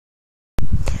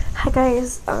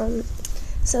Guys,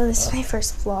 so this is my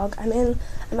first vlog. I'm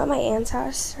at my aunt's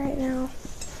house right now.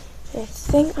 I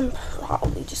think I'm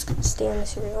probably just gonna stay in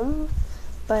this room,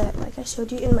 but like I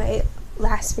showed you in my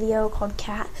last video called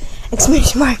Cat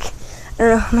exclamation mark. I don't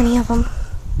know how many of them.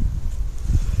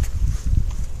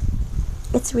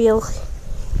 It's real.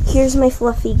 Here's my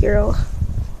fluffy girl.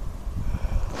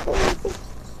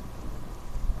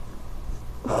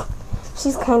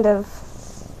 She's kind of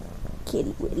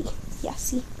kitty witty. Yeah,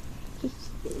 see? Here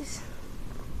she is.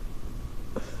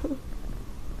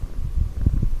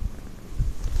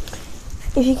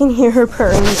 If you can hear her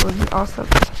purring, it would be awesome.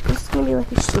 This is gonna be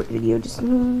like a short video, just me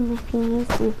and my penis.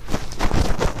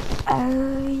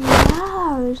 And,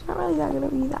 yeah, there's not really gonna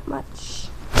be that much.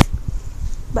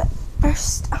 But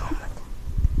first, oh my god.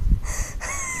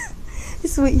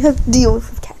 This is what you have to deal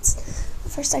with cats.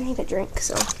 First, I need a drink,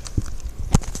 so.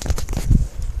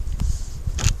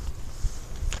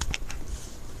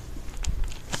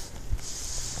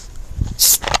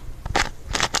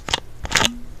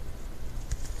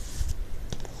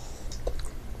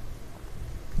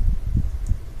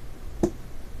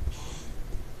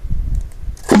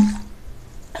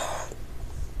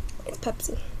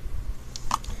 Pepsi.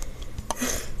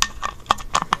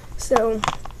 So,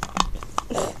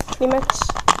 pretty much,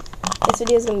 this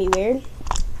video is gonna be weird.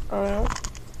 I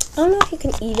don't know if you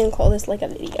can even call this like a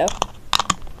video.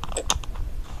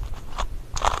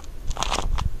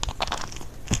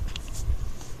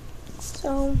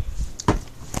 So,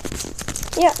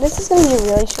 yeah, this is gonna be a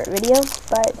really short video,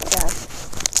 but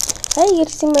hey, you get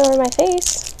to see more of my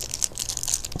face.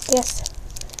 Yes,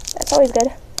 that's always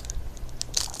good.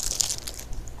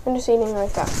 I'm just eating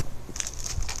like that.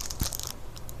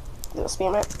 Little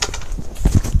spam it.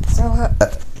 So,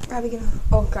 probably gonna.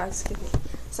 Oh god, excuse me.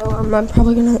 So, I'm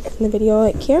probably gonna end the video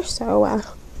like here. So,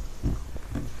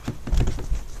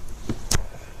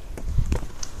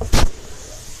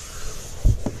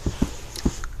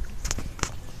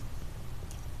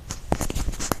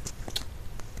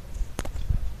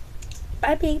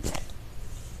 bye, peeps.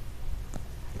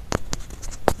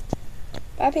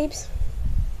 Bye, peeps.